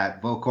me.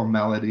 That vocal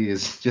melody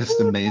is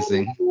just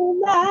amazing.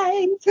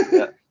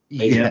 Yeah.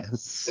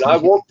 Yes. And I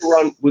walked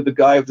around with the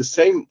guy of the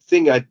same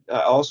thing. I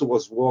also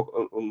was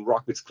on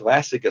Rockbits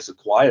Classic as a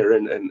choir,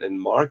 and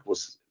Mark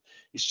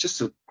he's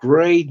just a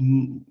great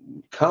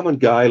common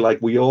guy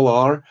like we all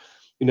are.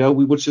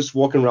 We were just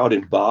walking around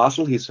in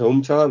Basel, his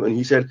hometown, and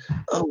he said,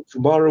 "Oh,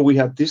 tomorrow we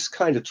have this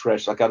kind of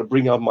trash. I got to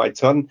bring out my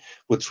ton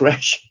with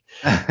trash."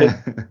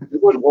 We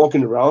were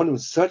walking around. It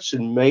was such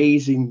an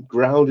amazing,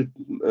 grounded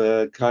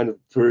kind of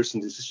person.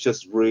 This is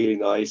just really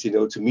nice,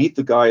 to meet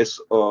the guys,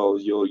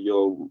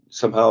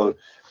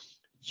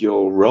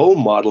 your role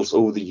models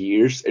over the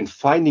years, and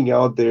finding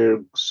out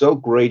they're so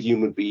great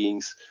human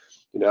beings.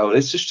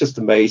 It's just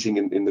amazing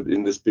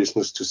in this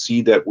business to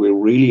see that we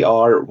really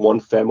are one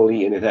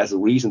family, and it has a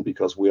reason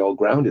because we're all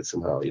grounded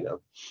somehow.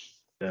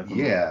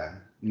 Definitely. Yeah.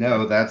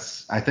 No,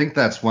 I think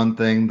that's one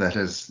thing that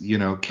has,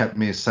 kept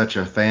me such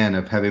a fan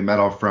of heavy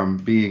metal from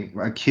being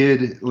a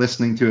kid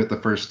listening to it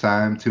the first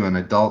time to an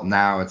adult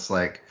now. It's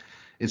like,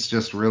 it's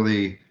just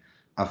really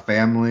a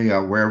family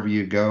wherever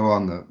you go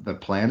on the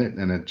planet.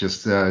 And it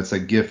just, it's a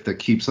gift that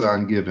keeps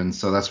on giving.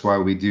 So that's why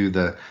we do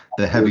the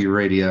heavy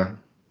radio.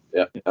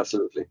 Yeah,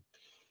 absolutely.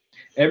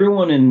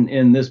 Everyone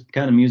in this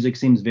kind of music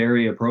seems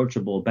very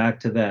approachable. Back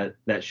to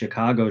that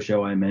Chicago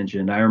show I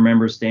mentioned, I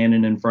remember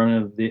standing in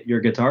front of your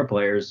guitar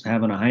players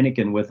having a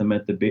Heineken with them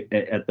at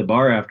the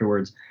bar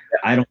afterwards.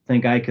 I don't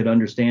think I could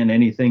understand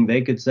anything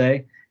they could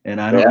say,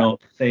 and I don't know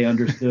if they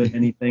understood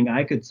anything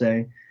I could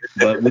say.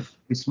 But we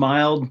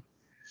smiled,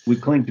 we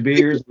clinked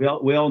beers, we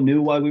all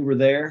knew why we were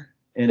there,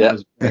 and it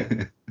was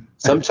great.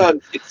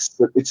 Sometimes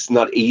it's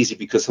not easy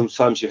because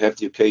sometimes you have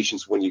the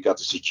occasions when you got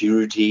the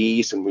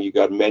securities and when you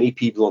got many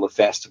people on a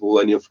festival,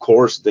 and of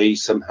course they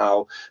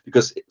somehow,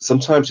 because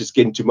sometimes it's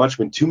getting too much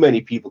when too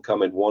many people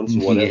come at once or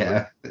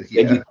whatever.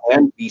 And you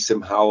can't be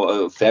somehow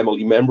a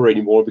family member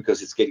anymore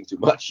because it's getting too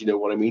much, you know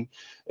what I mean?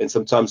 And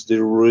sometimes they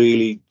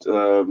really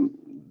the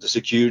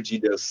security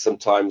does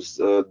sometimes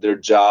their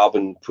job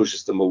and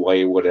pushes them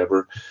away or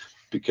whatever,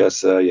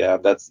 because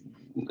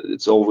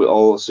it's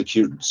all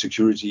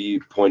security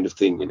point of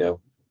thing,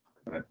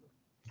 Right.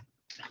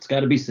 It's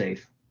got to be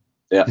safe.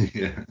 Yeah.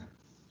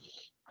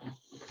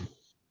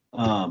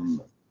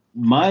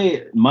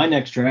 My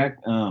next track,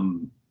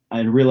 I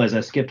realized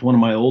I skipped one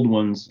of my old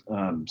ones.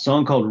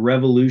 Song called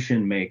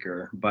Revolution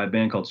Maker by a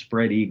band called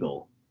Spread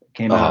Eagle. It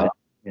came out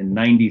in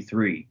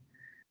 '93.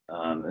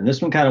 And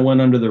this one kind of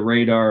went under the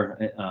radar.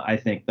 I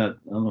think that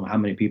I don't know how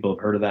many people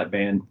have heard of that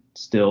band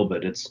still,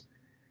 but it's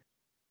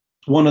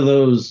one of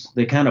those,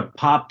 they kind of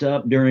popped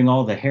up during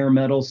all the hair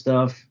metal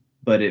stuff,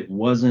 but it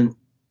wasn't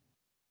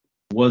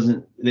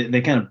wasn't.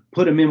 They kind of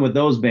put him in with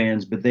those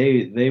bands, but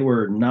they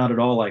were not at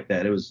all like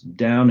that. It was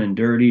down and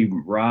dirty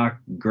rock,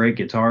 great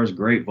guitars,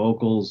 great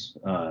vocals,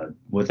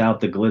 without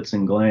the glitz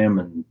and glam.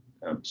 And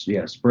so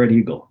yeah, Spread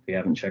Eagle. If you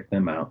haven't checked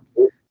them out,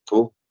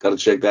 Cool. Got to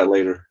check that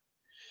later.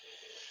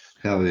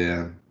 Hell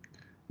yeah.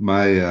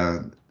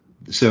 My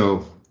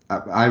so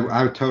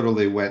I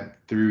totally went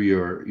through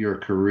your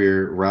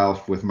career,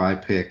 Ralph, with my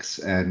picks,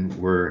 and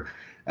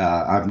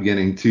I'm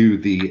getting to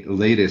the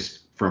latest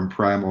from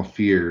Primal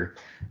Fear,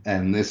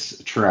 and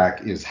this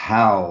track is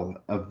Howl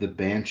of the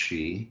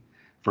Banshee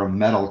from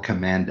Metal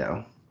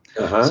Commando.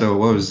 Uh-huh. So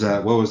what was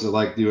it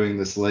like doing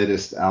this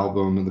latest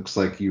album? It looks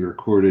like you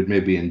recorded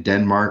maybe in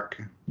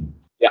Denmark.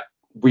 Yeah,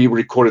 we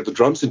recorded the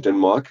drums in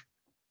Denmark.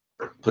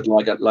 But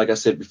like I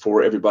said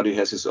before, everybody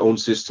has his own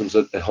systems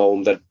at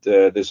home. That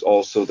there's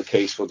also the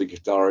case for the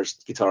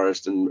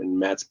guitarist and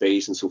Matt's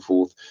bass and so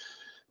forth.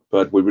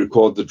 But we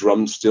record the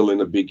drums still in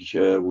a big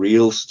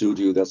real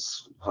studio,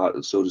 that's how,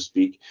 so to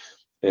speak.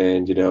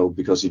 And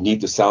because you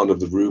need the sound of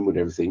the room and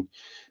everything.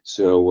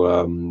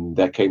 So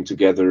that came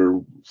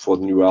together for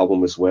the new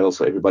album as well.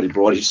 So everybody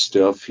brought his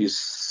stuff,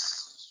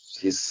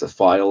 his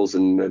files,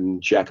 and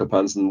Jacob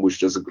Hansen, which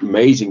does an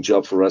amazing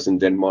job for us in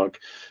Denmark,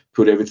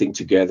 put everything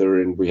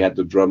together, and we had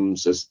the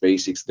drums as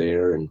basics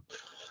there, and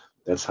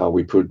that's how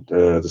we put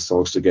the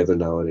songs together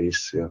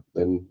nowadays. Yeah,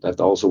 and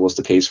that also was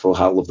the case for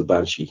Howl of the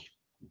Banshee.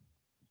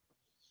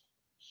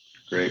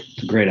 great,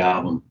 it's a great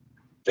album.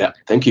 Yeah,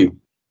 thank you.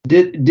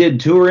 Did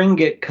touring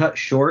get cut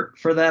short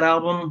for that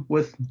album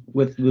with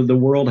the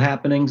world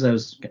happenings? I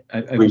was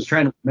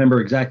trying to remember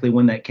exactly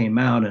when that came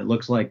out, and it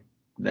looks like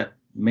that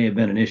may have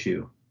been an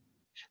issue.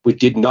 We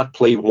did not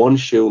play one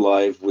show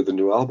live with the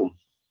new album,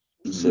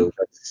 so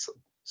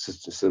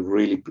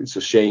it's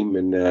a shame,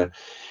 and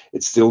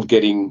it's still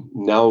getting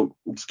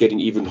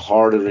even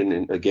harder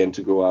and again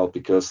to go out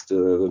because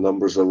the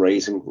numbers are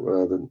raising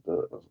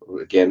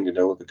again.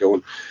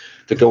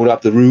 They're going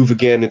up the roof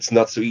again. It's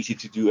not so easy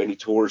to do any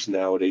tours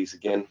nowadays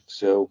again.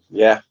 So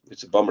yeah,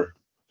 it's a bummer.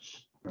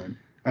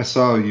 I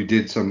saw you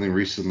did something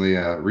recently,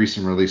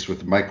 recent release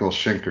with Michael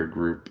Schenker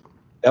Group.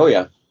 Oh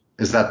yeah.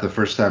 Is that the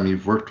first time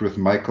you've worked with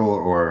Michael,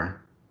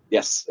 or?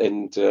 Yes,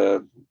 and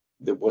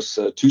there was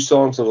 2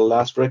 songs on the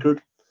last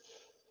record,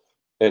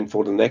 and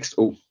for the next,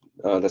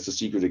 that's a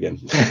secret again.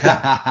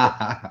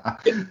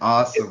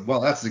 Awesome. Well,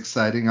 that's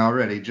exciting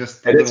already.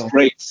 It's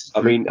great.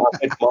 I mean, I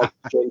met Michael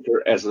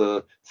Schenker as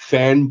a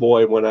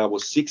fanboy when I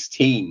was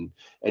 16,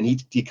 and he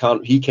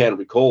can't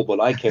recall,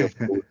 but I can.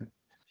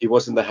 He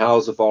was in the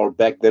house of our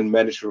back then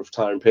manager of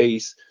Time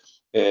Pace.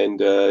 And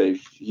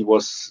he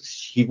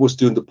was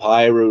doing the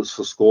pyros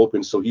for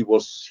Scorpion, so he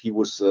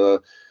was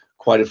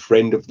quite a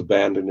friend of the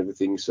band and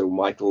everything. So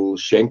Michael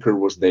Schenker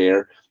was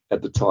there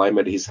at the time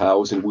at his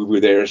house, and we were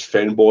there as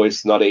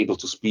fanboys, not able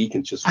to speak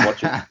and just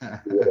watching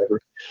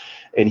whatever.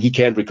 And he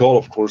can't recall,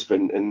 of course,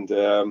 and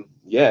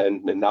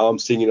now I'm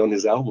singing on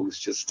his album. It's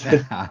just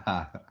it's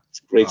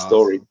a great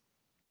story.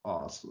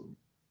 Awesome.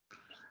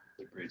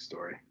 It's a great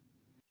story.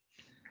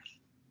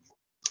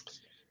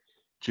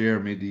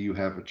 Jeremy, do you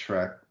have a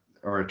track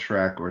or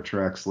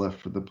tracks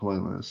left for the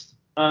playlist?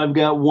 I've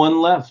got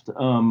one left.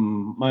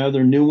 My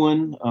other new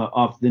one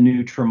off the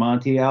new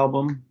Tremonti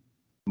album,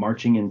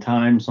 Marching in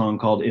Time, song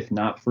called If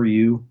Not For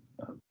You.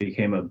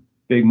 Became a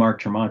big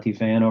Mark Tremonti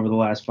fan over the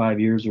last 5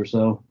 years or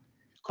so.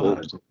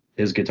 Cool.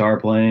 His guitar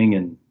playing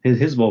and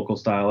his vocal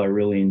style I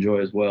really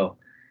enjoy as well.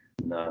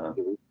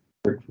 And,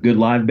 good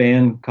live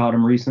band, caught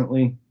him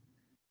recently.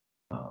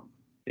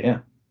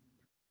 Yeah.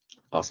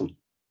 Awesome.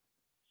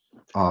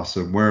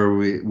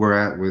 We're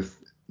at with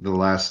the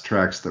last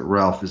tracks that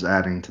Ralph is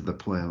adding to the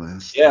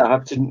playlist. Yeah, I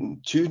have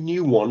 2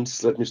 new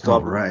ones. Let me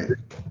start. All right.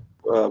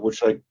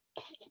 Which I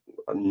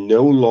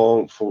know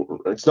long for.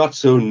 It's not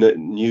so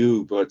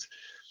new, but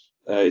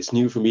it's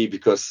new for me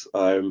because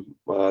I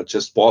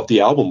just bought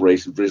the album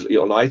recently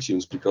on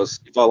iTunes,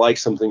 because if I like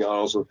something,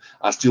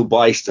 I still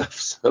buy stuff.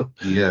 So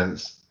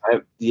yes. I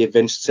have the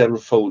Avenged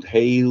Sevenfold,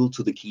 Hail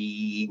to the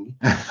King.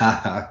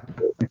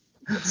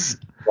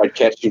 Quite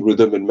catchy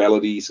rhythm and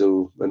melody.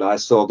 So when I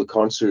saw the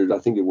concert, I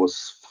think it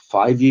was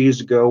 5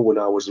 years ago when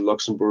I was in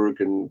Luxembourg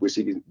and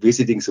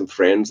visiting some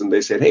friends, and they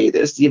said, "Hey,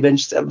 there's the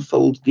Avenged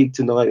Sevenfold gig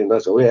tonight," and I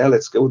said, "Oh yeah,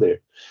 let's go there."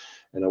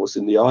 And I was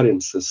in the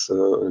audience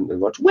and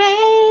watched "Way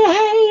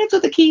to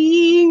the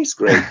King." It's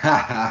great.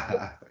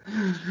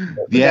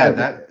 Yeah,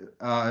 that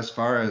as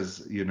far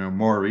as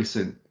more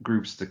recent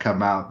groups to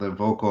come out, the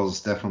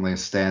vocals definitely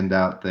stand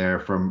out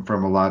there from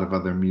a lot of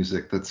other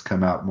music that's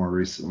come out more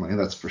recently.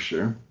 That's for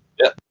sure.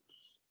 Yeah.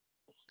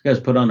 You guys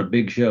put on a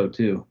big show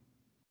too.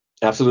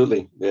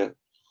 Absolutely. Yeah.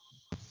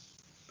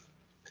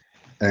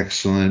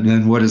 Excellent.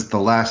 And what is the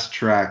last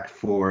track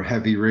for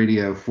Heavy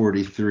Radio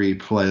 43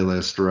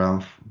 playlist,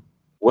 Ralph?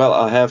 Well,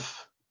 I have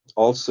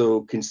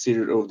also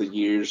considered over the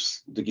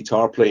years the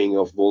guitar playing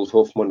of Wolf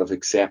Hoffmann of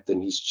Accept,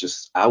 and he's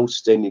just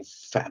outstanding,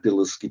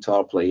 fabulous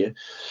guitar player,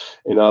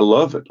 and I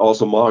love it.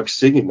 Also, Mark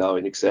singing now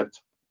in Accept,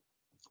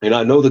 And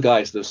I know the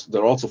guys;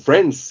 they're also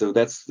friends, so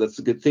that's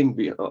a good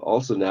thing.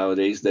 Also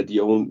nowadays, that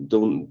you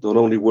don't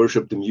only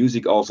worship the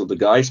music, also the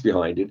guys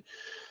behind it.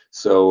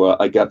 So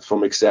I got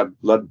from Accept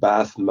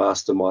Bloodbath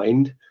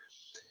Mastermind,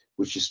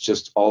 which is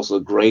just also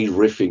great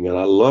riffing, and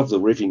I love the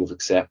riffing of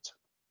Accept.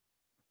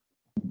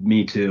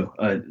 Me too.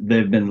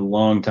 They've been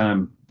long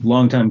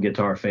time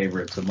guitar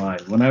favorites of mine.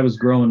 When I was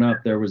growing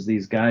up, there was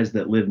these guys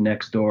that lived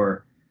next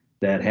door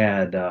that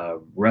had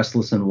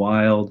Restless and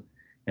Wild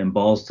and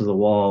Balls to the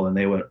Wall, and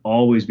they would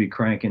always be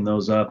cranking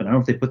those up. And I don't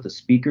know if they put the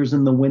speakers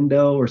in the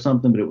window or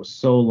something, but it was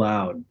so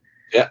loud.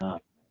 Yeah.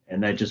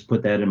 And that just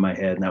put that in my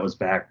head. And that was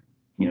back,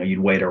 you'd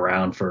wait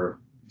around for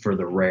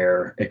the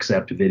rare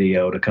Accept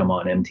video to come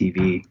on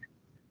MTV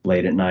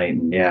late at night.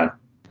 And yeah,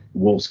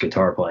 Wolf's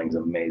guitar playing is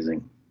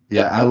amazing.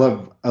 Yeah, I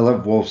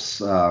love Wolf's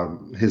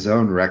his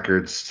own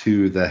records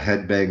too, the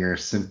Headbanger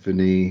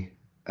Symphony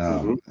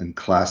and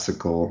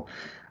classical.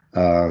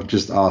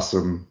 Just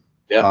awesome.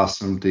 Yeah.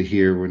 Awesome to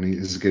hear when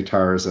his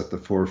guitar is at the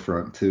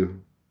forefront too.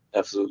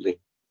 Absolutely.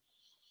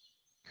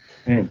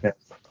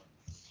 Fantastic.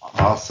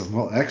 Awesome.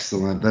 Well,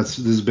 excellent. This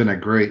has been a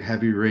great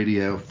Heavy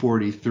Radio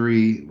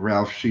 43.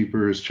 Ralph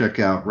Scheepers. Check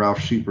out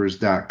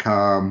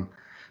ralphscheepers.com.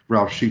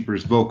 Ralph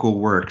Scheepers Vocal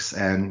Works,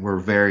 and we're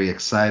very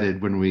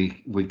excited when we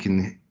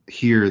can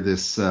hear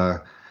this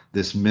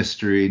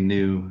mystery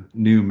new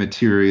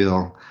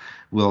material.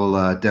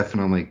 We'll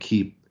definitely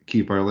keep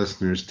our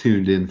listeners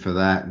tuned in for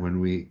that when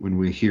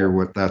we hear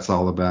what that's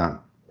all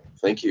about.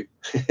 Thank you.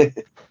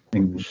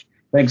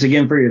 Thanks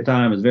again for your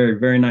time. It's very,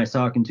 very nice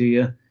talking to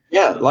you.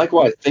 Yeah,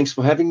 likewise. Thanks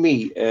for having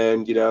me.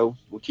 And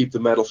we'll keep the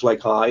metal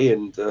flag high,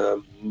 and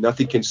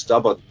nothing can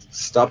stop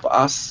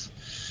us.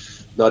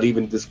 Not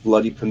even this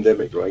bloody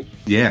pandemic, right?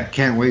 Yeah,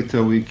 can't wait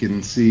till we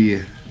can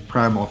see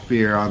Primal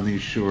Fear on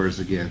these shores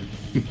again.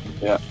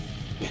 Yeah.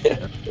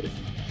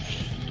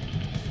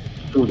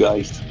 Cool,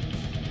 guys.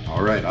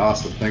 All right,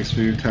 awesome. Thanks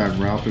for your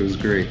time, Ralph. It was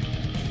great.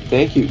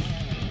 Thank you.